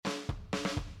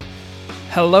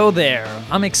Hello there!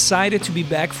 I'm excited to be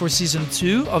back for Season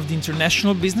 2 of the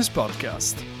International Business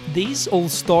Podcast. This all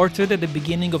started at the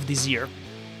beginning of this year.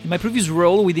 In my previous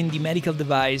role within the medical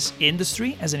device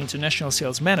industry as an international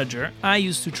sales manager, I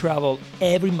used to travel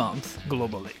every month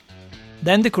globally.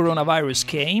 Then the coronavirus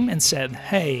came and said,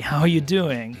 "Hey, how are you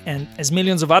doing?" And as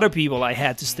millions of other people, I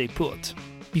had to stay put.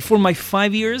 Before my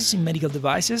 5 years in medical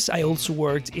devices, I also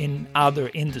worked in other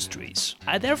industries.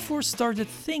 I therefore started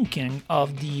thinking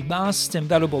of the vast and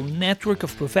valuable network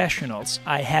of professionals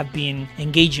I have been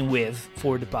engaging with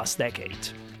for the past decade.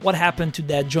 What happened to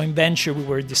that joint venture we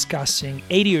were discussing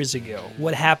 8 years ago?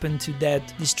 What happened to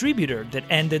that distributor that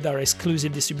ended our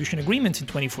exclusive distribution agreement in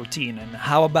 2014? And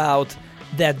how about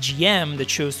that GM that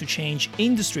chose to change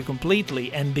industry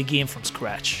completely and begin from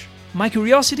scratch? My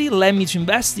curiosity led me to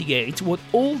investigate what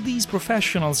all these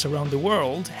professionals around the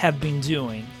world have been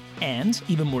doing, and,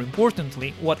 even more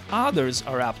importantly, what others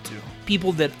are up to,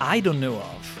 people that I don't know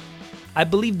of. I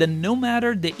believe that no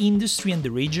matter the industry and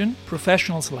the region,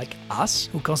 professionals like us,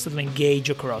 who constantly engage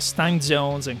across time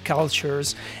zones and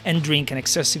cultures and drink an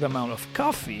excessive amount of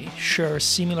coffee, share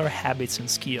similar habits and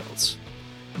skills.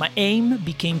 My aim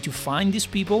became to find these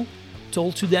people,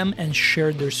 talk to them, and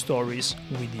share their stories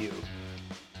with you.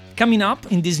 Coming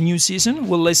up in this new season,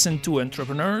 we'll listen to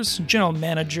entrepreneurs, general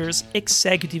managers,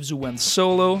 executives who went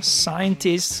solo,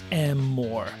 scientists, and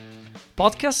more.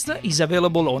 Podcast is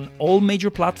available on all major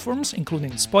platforms,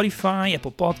 including Spotify,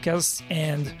 Apple Podcasts,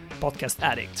 and Podcast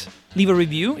Addict. Leave a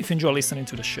review if you enjoy listening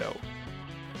to the show.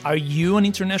 Are you an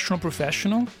international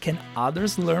professional? Can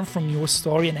others learn from your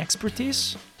story and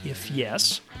expertise? If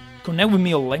yes, connect with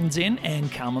me on LinkedIn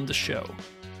and come on the show.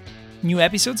 New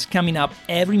episodes coming up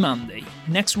every Monday.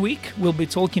 Next week, we'll be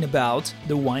talking about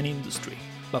the wine industry.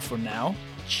 But for now,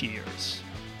 cheers.